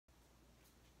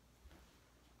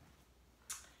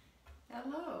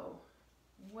Hello,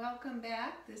 welcome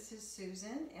back. This is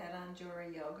Susan at Anjura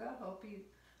Yoga.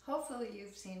 Hopefully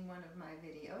you've seen one of my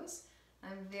videos.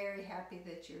 I'm very happy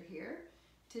that you're here.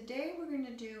 Today we're going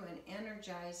to do an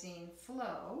energizing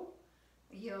flow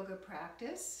yoga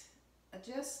practice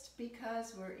just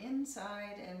because we're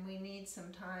inside and we need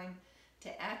some time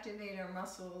to activate our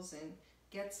muscles and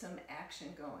get some action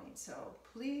going. So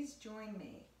please join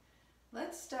me.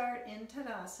 Let's start in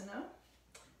Tadasana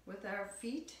with our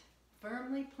feet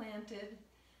firmly planted.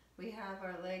 We have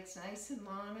our legs nice and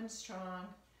long and strong.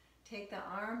 Take the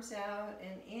arms out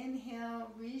and inhale,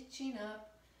 reaching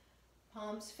up,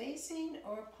 palms facing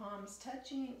or palms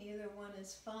touching, either one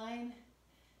is fine.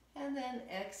 And then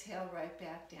exhale right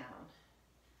back down.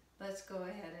 Let's go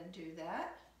ahead and do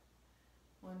that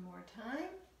one more time.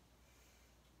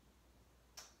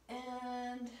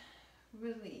 And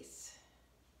release.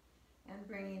 And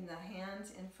bringing the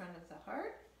hands in front of the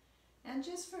heart. And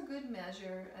just for good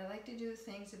measure, I like to do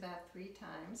things about 3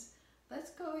 times.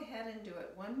 Let's go ahead and do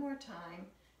it one more time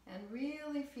and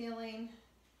really feeling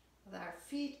with our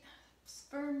feet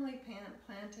firmly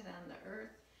planted on the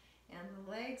earth and the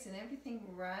legs and everything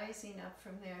rising up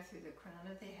from there through the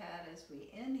crown of the head as we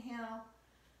inhale.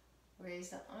 Raise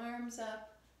the arms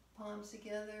up, palms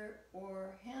together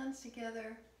or hands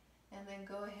together, and then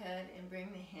go ahead and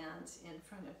bring the hands in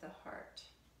front of the heart.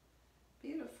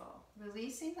 Beautiful.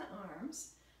 Releasing the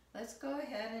arms. Let's go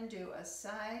ahead and do a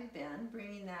side bend,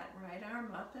 bringing that right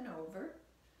arm up and over,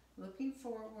 looking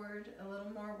forward, a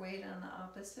little more weight on the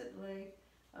opposite leg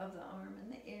of the arm in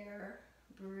the air,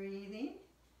 breathing.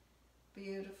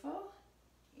 Beautiful.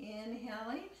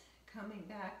 Inhaling, coming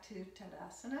back to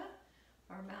Tadasana,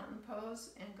 our mountain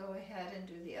pose, and go ahead and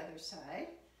do the other side.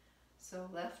 So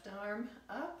left arm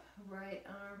up, right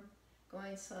arm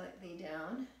going slightly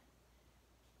down.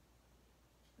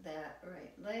 That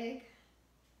right leg,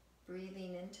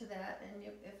 breathing into that, and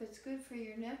if it's good for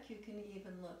your neck, you can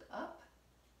even look up.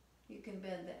 You can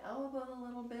bend the elbow a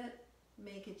little bit,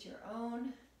 make it your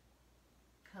own.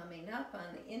 Coming up on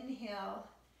the inhale,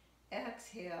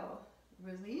 exhale,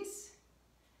 release.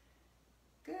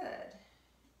 Good.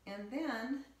 And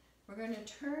then we're going to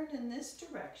turn in this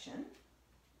direction,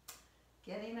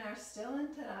 getting our still in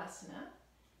Tadasana,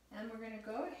 and we're going to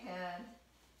go ahead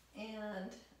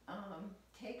and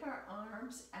take our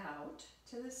arms out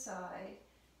to the side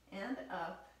and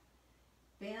up,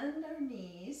 bend our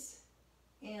knees,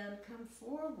 and come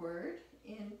forward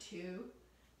into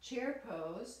chair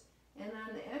pose. And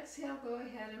on the exhale, go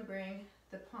ahead and bring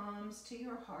the palms to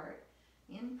your heart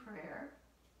in prayer.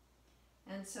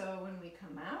 And so when we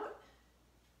come out,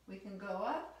 we can go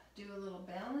up, do a little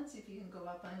balance if you can go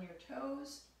up on your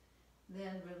toes,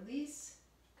 then release,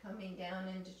 coming down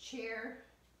into chair.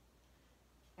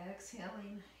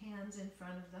 Exhaling, hands in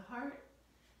front of the heart.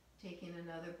 Taking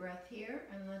another breath here,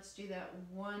 and let's do that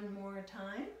one more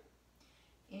time.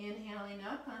 Inhaling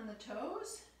up on the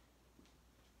toes.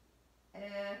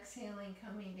 Exhaling,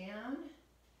 coming down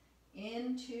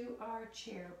into our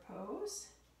chair pose.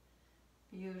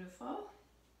 Beautiful.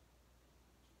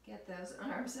 Get those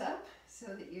arms up so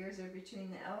the ears are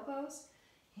between the elbows.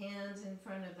 Hands in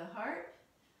front of the heart.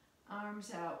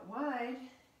 Arms out wide.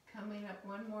 Coming up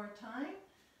one more time.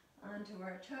 Onto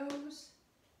our toes,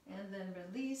 and then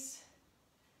release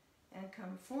and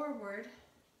come forward,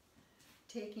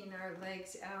 taking our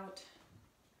legs out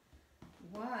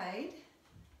wide.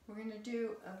 We're going to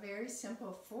do a very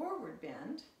simple forward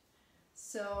bend.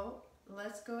 So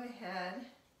let's go ahead,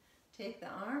 take the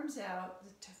arms out,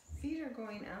 the feet are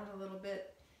going out a little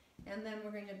bit, and then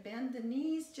we're going to bend the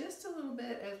knees just a little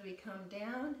bit as we come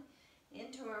down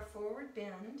into our forward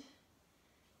bend.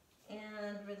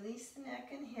 And release the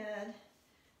neck and head,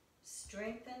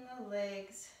 strengthen the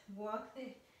legs, walk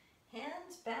the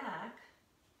hands back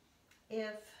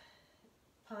if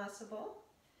possible,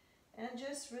 and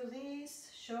just release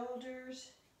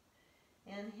shoulders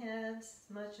and heads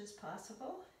as much as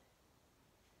possible.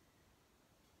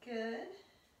 Good.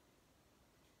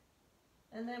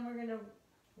 And then we're going to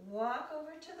walk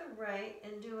over to the right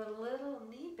and do a little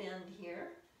knee bend here,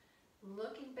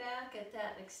 looking back at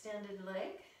that extended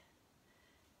leg.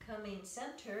 Coming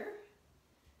center,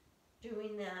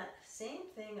 doing that same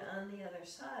thing on the other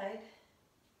side,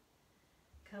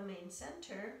 coming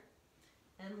center,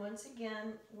 and once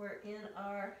again we're in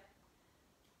our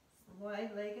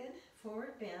wide-legged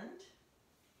forward bend,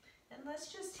 and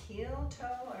let's just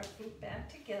heel-toe our feet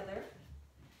back together,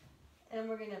 and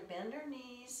we're going to bend our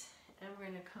knees, and we're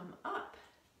going to come up.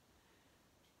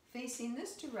 Facing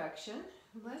this direction,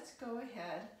 let's go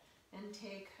ahead and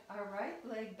take our right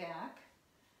leg back,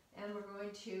 and we're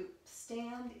going to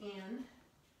stand in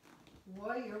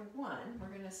Warrior One, we're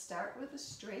going to start with the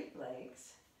straight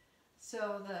legs.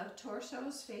 So the torso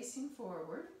is facing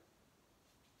forward.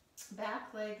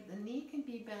 Back leg, the knee can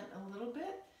be bent a little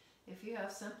bit if you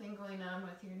have something going on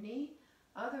with your knee.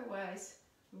 Otherwise,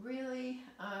 really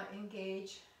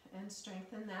engage and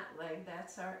strengthen that leg.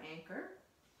 That's our anchor.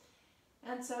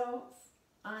 And so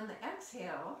on the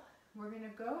exhale, we're going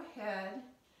to go ahead,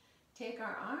 take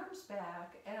our arms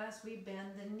back as we bend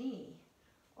the knee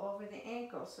over the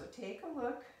ankle. So take a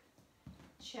look,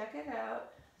 check it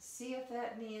out, see if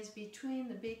that knee is between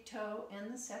the big toe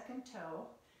and the second toe.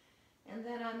 And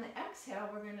then on the exhale,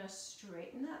 we're going to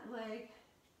straighten that leg,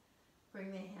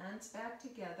 bring the hands back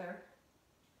together.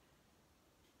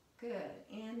 Good.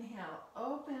 Inhale,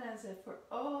 open as if we're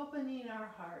opening our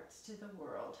hearts to the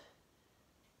world.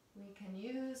 We can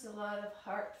use a lot of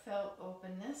heartfelt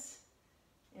openness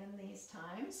in these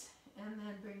times. And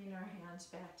then bringing our hands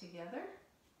back together.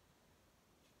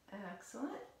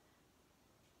 Excellent.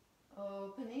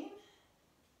 Opening.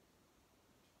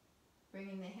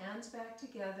 Bringing the hands back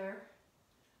together.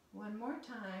 One more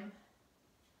time.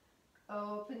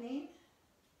 Opening.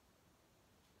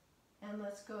 And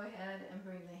let's go ahead and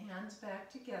bring the hands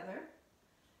back together.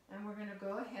 And we're going to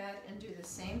go ahead and do the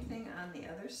same thing on the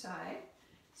other side.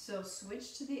 So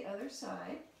switch to the other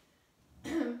side.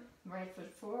 Right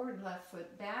foot forward, left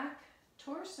foot back.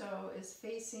 Torso is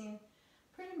facing,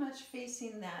 pretty much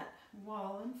facing that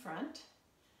wall in front.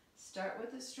 Start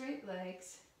with the straight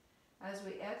legs. As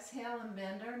we exhale and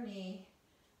bend our knee,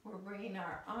 we're bringing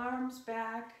our arms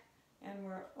back and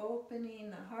we're opening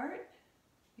the heart.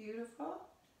 Beautiful.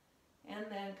 And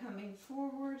then coming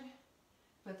forward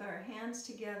with our hands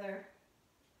together,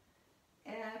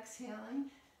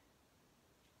 exhaling.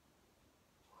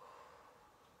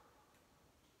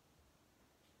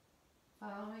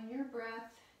 Following your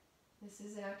breath, this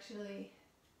is actually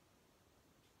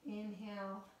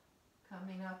inhale,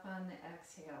 coming up on the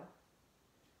exhale.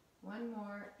 One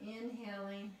more,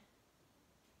 inhaling,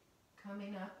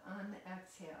 coming up on the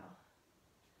exhale.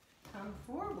 Come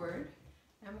forward,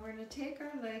 and we're going to take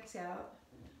our legs out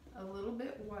a little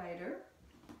bit wider.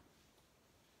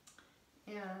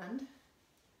 And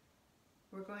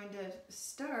we're going to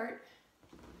start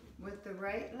with the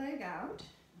right leg out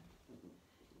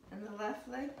and the left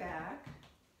leg back.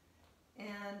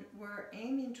 And we're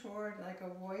aiming toward like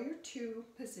a Warrior Two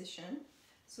position.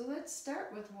 So let's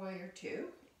start with Warrior Two.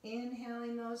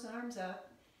 Inhaling those arms up,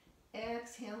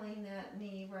 exhaling that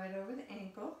knee right over the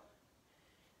ankle.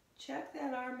 Check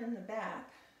that arm in the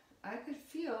back. I could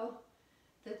feel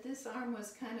that this arm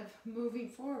was kind of moving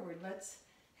forward. Let's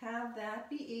have that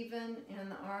be even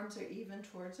and the arms are even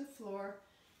towards the floor.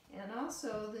 And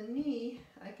also the knee,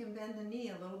 I can bend the knee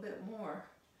a little bit more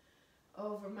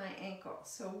over my ankle.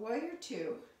 So Warrior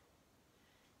Two.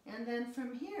 And then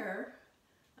from here,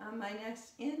 on my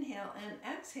next inhale and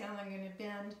exhale, I'm going to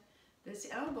bend this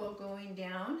elbow going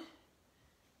down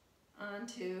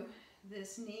onto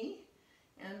this knee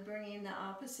and bringing the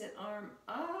opposite arm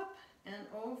up and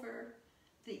over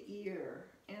the ear.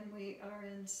 And we are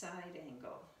in side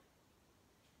angle.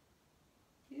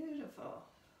 Beautiful.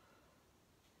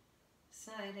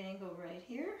 Side angle right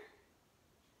here.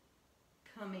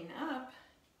 Coming up,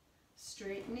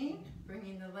 straightening,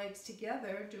 bringing the legs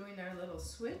together, doing our little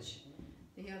switch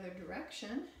the other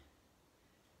direction.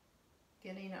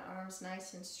 Getting our arms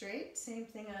nice and straight. Same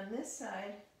thing on this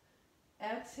side.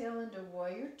 Exhale into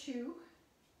Warrior Two.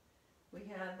 We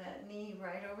have that knee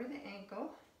right over the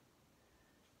ankle.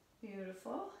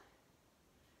 Beautiful.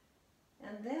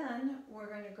 And then we're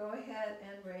going to go ahead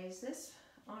and raise this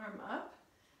arm up.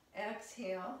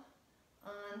 Exhale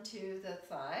onto the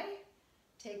thigh.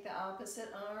 Take the opposite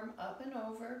arm up and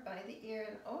over by the ear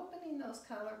and opening those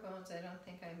collarbones. I don't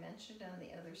think I mentioned on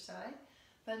the other side.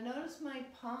 But notice my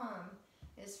palm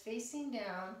is facing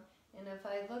down, and if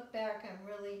I look back, I'm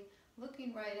really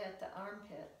looking right at the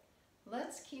armpit.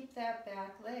 Let's keep that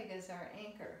back leg as our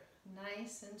anchor,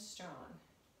 nice and strong.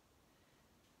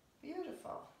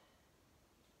 Beautiful.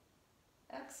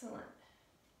 Excellent.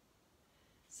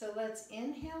 So let's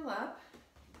inhale up.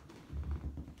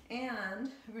 And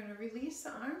we're going to release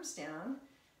the arms down,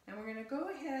 and we're going to go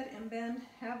ahead and bend,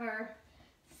 have our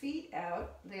feet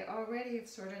out. They already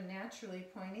sort of naturally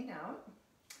pointing out.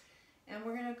 And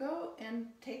we're going to go and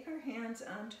take our hands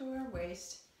onto our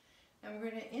waist, and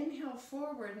we're going to inhale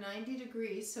forward 90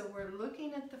 degrees, so we're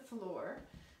looking at the floor.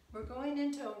 We're going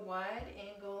into a wide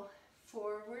angle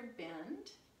forward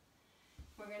bend.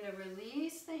 We're going to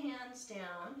release the hands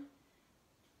down,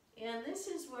 and this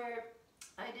is where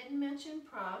I didn't mention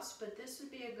props, but this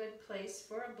would be a good place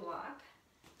for a block.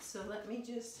 So let me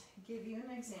just give you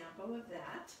an example of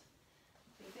that.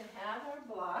 we can have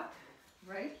our block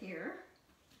right here,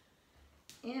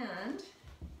 and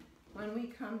when we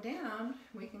come down,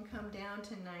 we can come down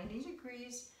to 90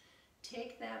 degrees,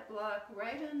 take that block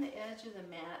right on the edge of the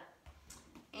mat,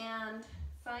 and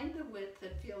find the width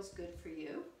that feels good for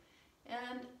you,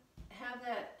 and have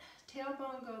that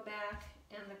tailbone go back,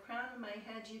 and the crown of my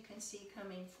head you can see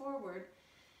coming forward,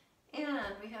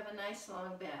 and we have a nice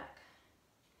long back.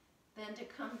 Then to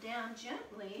come down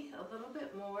gently a little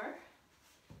bit more,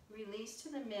 release to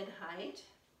the mid-height.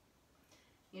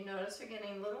 You notice we're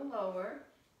getting a little lower.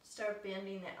 Start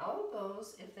bending the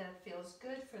elbows if that feels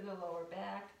good for the lower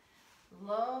back.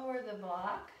 Lower the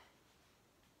block,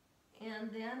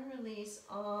 and then release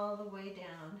all the way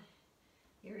down.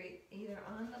 You're either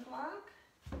on the block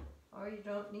or you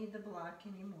don't need the block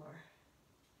anymore.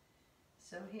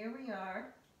 So here we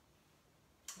are.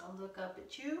 I'll look up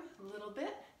at you a little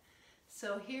bit.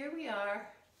 So here we are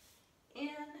in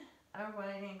our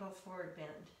wide angle forward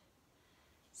bend.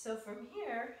 So from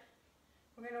here,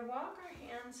 we're going to walk our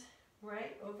hands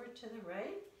right over to the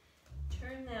right,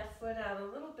 turn that foot out a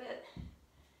little bit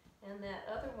and that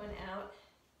other one out,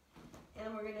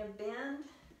 and we're going to bend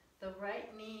the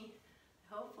right knee.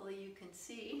 Hopefully you can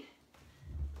see.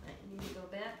 I need to go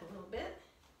back a little bit.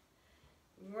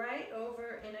 Right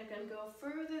over, and it can go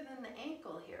further than the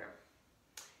ankle here.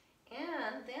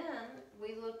 And then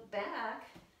we look back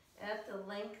at the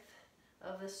length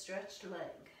of the stretched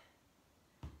leg.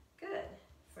 Good.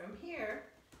 From here,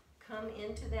 come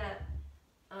into that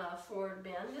forward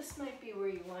bend. This might be where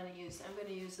you want to use, I'm going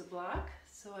to use the block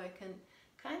so I can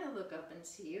kind of look up and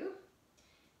see you.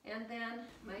 And then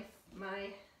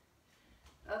my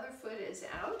other foot is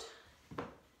out.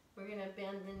 We're going to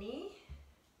bend the knee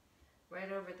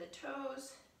right over the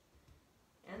toes,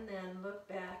 and then look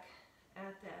back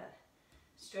at that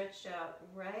stretched out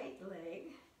right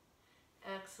leg.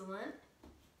 Excellent.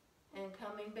 And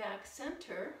coming back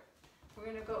center, we're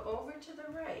going to go over to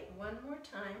the right one more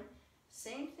time.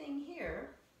 Same thing here.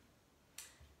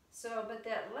 So, but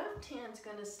that left hand's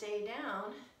going to stay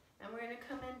down, and we're going to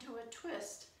come into a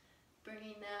twist,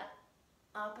 bringing that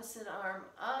opposite arm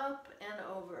up and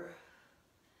over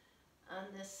on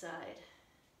this side.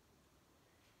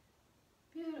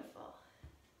 Beautiful.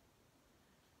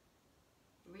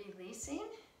 Releasing.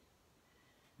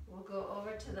 We'll go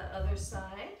over to the other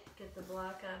side, get the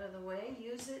block out of the way,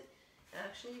 use it.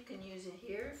 Actually, you can use it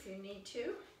here if you need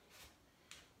to.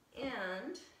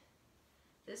 And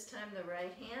this time the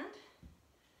right hand,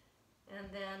 and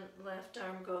then left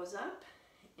arm goes up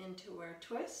into our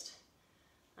twist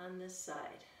on this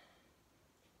side.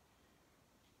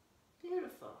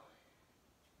 Beautiful.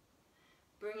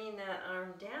 Bringing that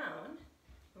arm down,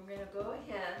 we're going to go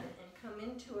ahead and come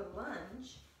into a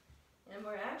lunge, and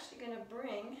we're actually going to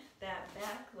bring that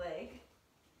back leg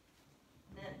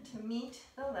to meet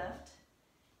the left,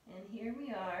 and here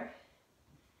we are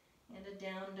in a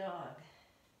down dog.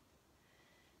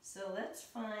 So let's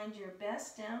find your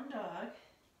best down dog.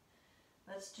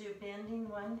 Let's do bending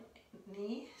one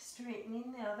knee,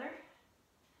 straightening the other.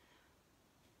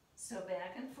 So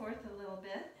back and forth a little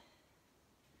bit.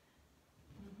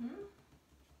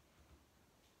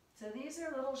 So these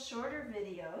are little shorter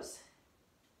videos,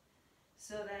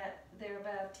 so that they're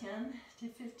about 10 to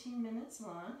 15 minutes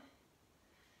long.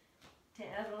 To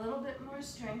add a little bit more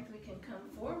strength, we can come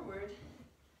forward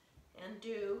and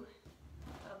do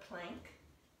a plank,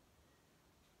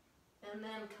 and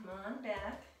then come on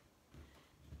back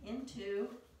into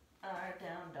our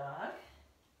down dog,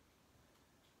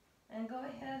 and go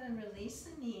ahead and release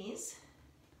the knees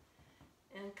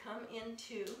and come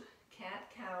into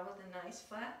cat-cow with a nice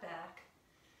flat back.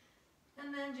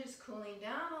 And then just cooling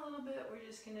down a little bit, we're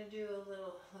just going to do a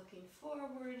little looking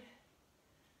forward,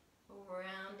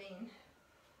 rounding,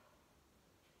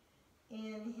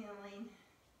 inhaling,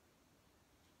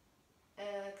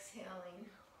 exhaling.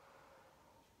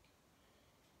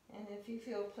 And if you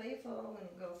feel playful when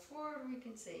you go forward, we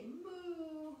can say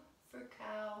moo for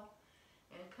cow,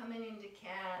 and coming into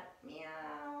cat,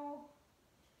 meow.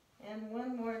 And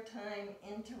one more time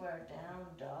into our down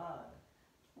dog.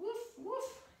 Woof,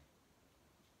 woof.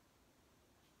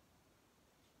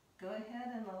 Go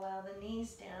ahead and allow the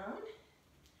knees down,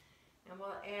 and we'll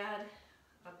add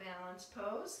a balance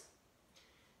pose.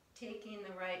 Taking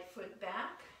the right foot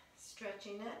back,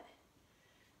 stretching it,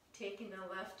 taking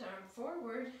the left arm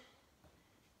forward,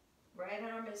 right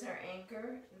arm is our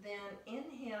anchor, then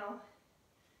inhale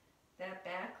that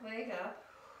back leg up,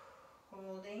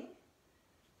 holding.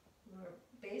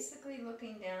 We're basically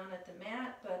looking down at the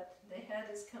mat, but the head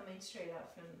is coming straight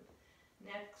out from the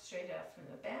neck, straight out from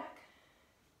the back.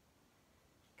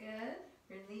 Good.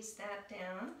 Release that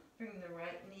down. Bring the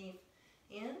right knee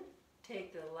in.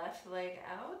 Take the left leg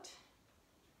out.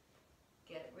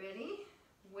 Get ready.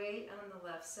 Weight on the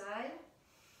left side.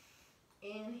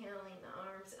 Inhaling the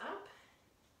arms up.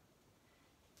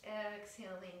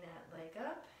 Exhaling that leg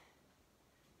up.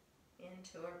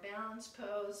 Into our balance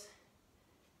pose.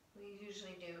 We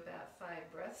usually do about 5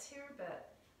 breaths here,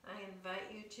 but I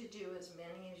invite you to do as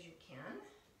many as you can.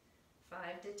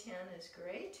 5 to 10 is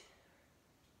great.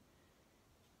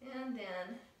 And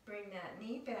then bring that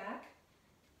knee back.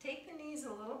 Take the knees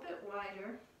a little bit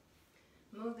wider.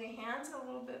 Move the hands a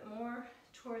little bit more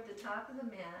toward the top of the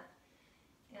mat.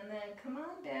 And then come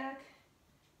on back,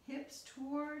 hips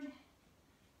toward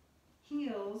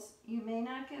heels. You may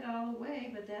not get all the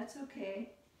way, but that's okay.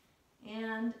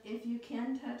 And if you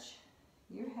can touch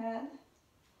your head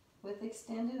with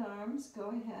extended arms, go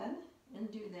ahead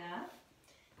and do that.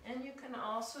 And you can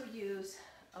also use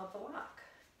a block.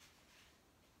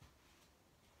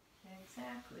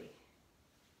 Exactly.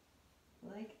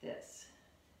 Like this.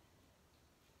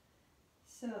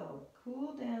 So,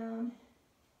 cool down,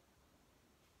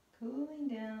 cooling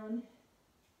down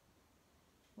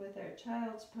with our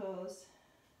child's pose.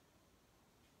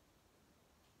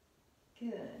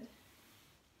 Good.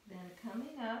 Then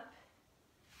coming up,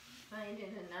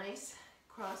 finding a nice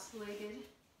cross-legged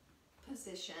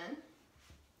position.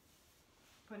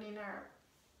 Putting our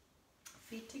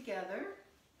feet together,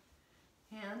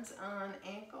 hands on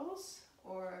ankles,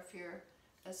 or if you're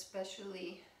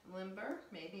especially limber,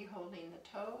 maybe holding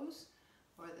the toes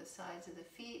or the sides of the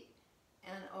feet,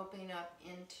 and opening up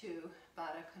into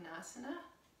Baddha Konasana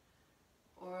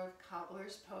or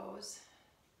cobbler's pose,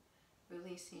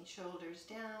 releasing shoulders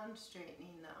down,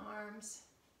 straightening the arms,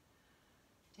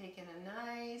 taking a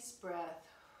nice breath,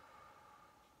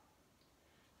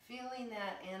 feeling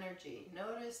that energy.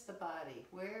 Notice the body.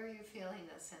 Where are you feeling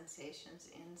the sensations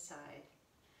inside?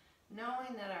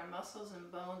 Knowing that our muscles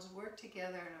and bones work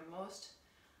together in a most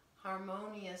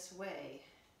harmonious way.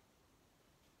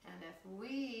 And if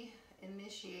we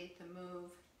initiate the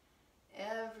move,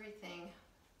 everything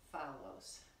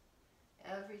follows.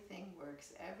 Everything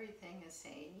works. Everything is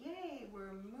saying, yay,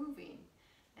 we're moving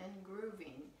and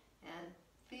grooving and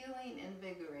feeling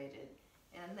invigorated.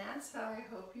 And that's how I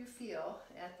hope you feel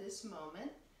at this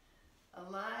moment.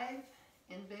 Alive,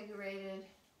 invigorated,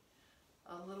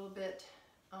 a little bit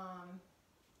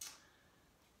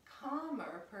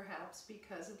calmer perhaps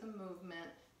because of the movement,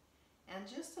 and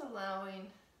just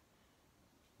allowing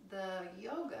the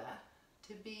yoga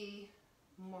to be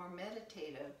more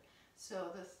meditative so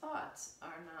the thoughts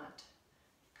are not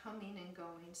coming and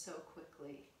going so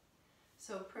quickly.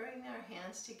 So putting our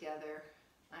hands together,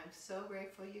 I'm so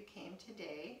grateful you came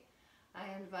today. I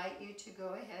invite you to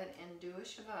go ahead and do a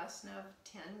Shavasana of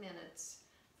 10 minutes,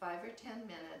 5 or 10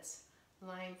 minutes,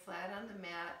 lying flat on the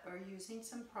mat or using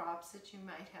some props that you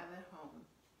might have at home.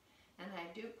 And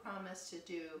I do promise to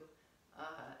do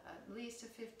at least a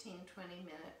 15-20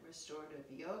 minute restorative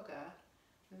yoga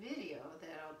video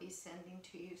that I'll be sending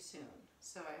to you soon.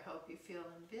 So I hope you feel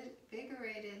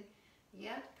invigorated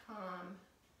yet calm,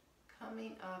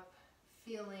 coming up,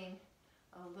 feeling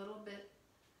a little bit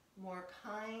more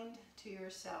kind to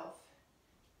yourself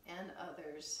and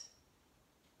others.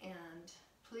 And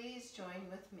please join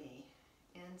with me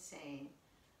in saying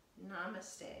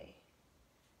Namaste.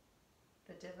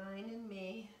 The divine in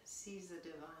me sees the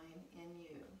divine in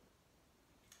you.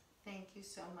 Thank you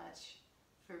so much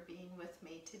for being with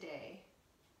me today.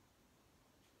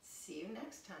 See you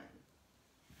next time.